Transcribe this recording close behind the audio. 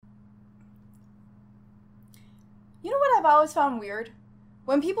I've always found weird?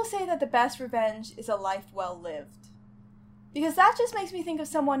 When people say that the best revenge is a life well lived. Because that just makes me think of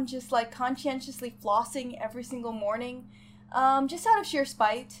someone just like conscientiously flossing every single morning, just out of sheer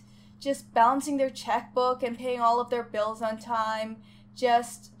spite, just balancing their checkbook and paying all of their bills on time,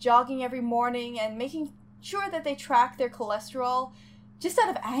 just jogging every morning and making sure that they track their cholesterol, just out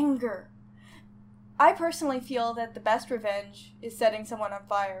of anger. I personally feel that the best revenge is setting someone on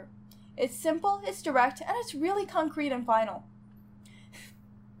fire. It's simple, it's direct, and it's really concrete and final.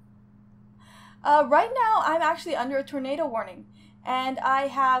 Right now, I'm actually under a tornado warning, and I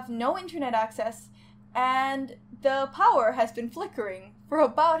have no internet access, and the power has been flickering for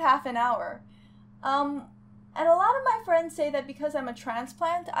about half an hour. And a lot of my friends say that because I'm a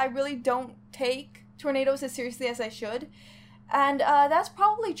transplant, I really don't take tornadoes as seriously as I should. And that's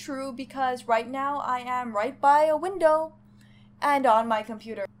probably true because right now I am right by a window and on my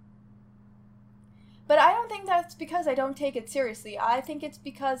computer. But I don't think that's because I don't take it seriously. I think it's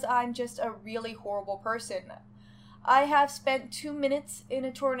because I'm just a really horrible person. I have spent 2 minutes in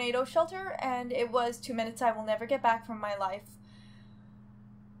a tornado shelter, and it was 2 minutes I will never get back from my life.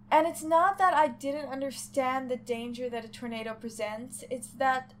 And it's not that I didn't understand the danger that a tornado presents, it's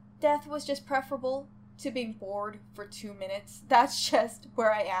that death was just preferable to being bored for 2 minutes. That's just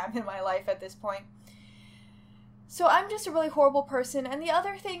where I am in my life at this point. So I'm just a really horrible person, and the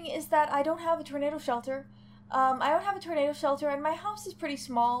other thing is that I don't have a tornado shelter. I don't have a tornado shelter, and my house is pretty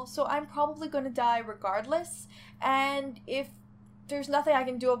small, so I'm probably going to die regardless, and if there's nothing I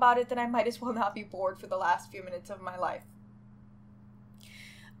can do about it, then I might as well not be bored for the last few minutes of my life.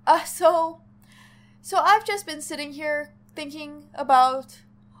 So I've just been sitting here thinking about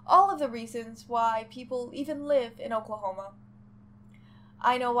all of the reasons why people even live in Oklahoma.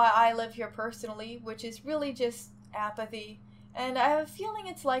 I know why I live here personally, which is really just apathy, and I have a feeling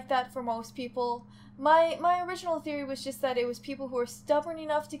it's like that for most people. My original theory was just that it was people who were stubborn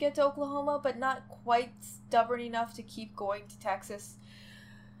enough to get to Oklahoma, but not quite stubborn enough to keep going to Texas.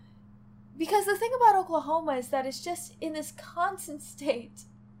 Because the thing about Oklahoma is that it's just in this constant state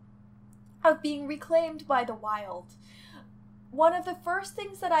of being reclaimed by the wild. One of the first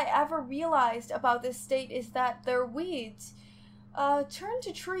things that I ever realized about this state is that their weeds turn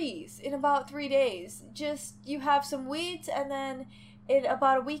to trees in about 3 days. Just, you have some weeds, and then in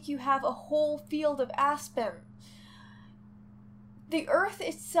about a week you have a whole field of aspen. The earth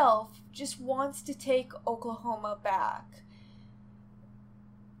itself just wants to take Oklahoma back.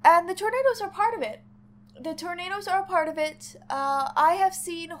 And the tornadoes are part of it. I have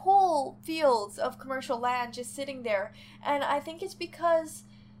seen whole fields of commercial land just sitting there, and I think it's because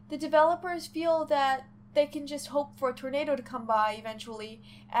the developers feel that they can just hope for a tornado to come by eventually,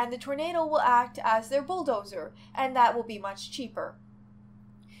 and the tornado will act as their bulldozer, and that will be much cheaper.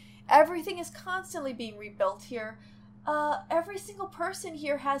 Everything is constantly being rebuilt here. Every single person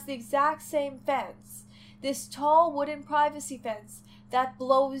here has the exact same fence. This tall wooden privacy fence that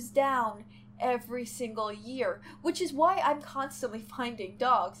blows down every single year, which is why I'm constantly finding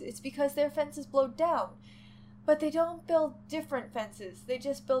dogs. It's because their fences blow down. But they don't build different fences. They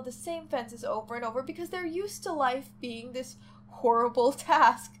just build the same fences over and over because they're used to life being this horrible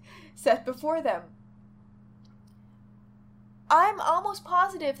task set before them. I'm almost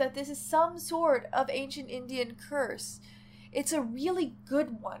positive that this is some sort of ancient Indian curse. It's a really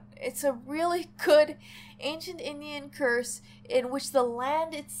good one. It's a really good ancient Indian curse in which the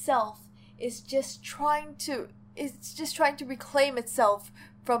land itself is just trying to reclaim itself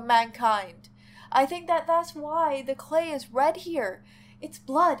from mankind. I think that that's why the clay is red here. It's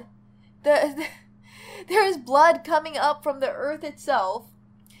blood. There is blood coming up from the earth itself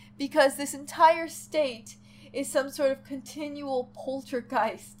because this entire state is some sort of continual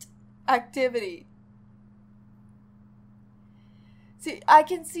poltergeist activity. See, I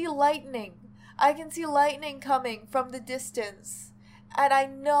can see lightning. I can see lightning coming from the distance. And I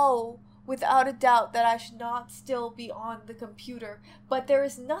know without a doubt that I should not still be on the computer, but there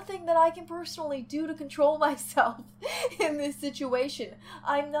is nothing that I can personally do to control myself in this situation.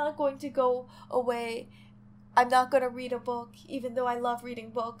 I'm not going to go away. I'm not going to read a book, even though I love reading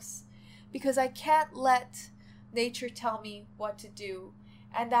books, because I can't let nature tell me what to do.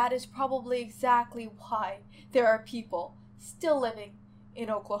 And that is probably exactly why there are people still living in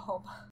Oklahoma.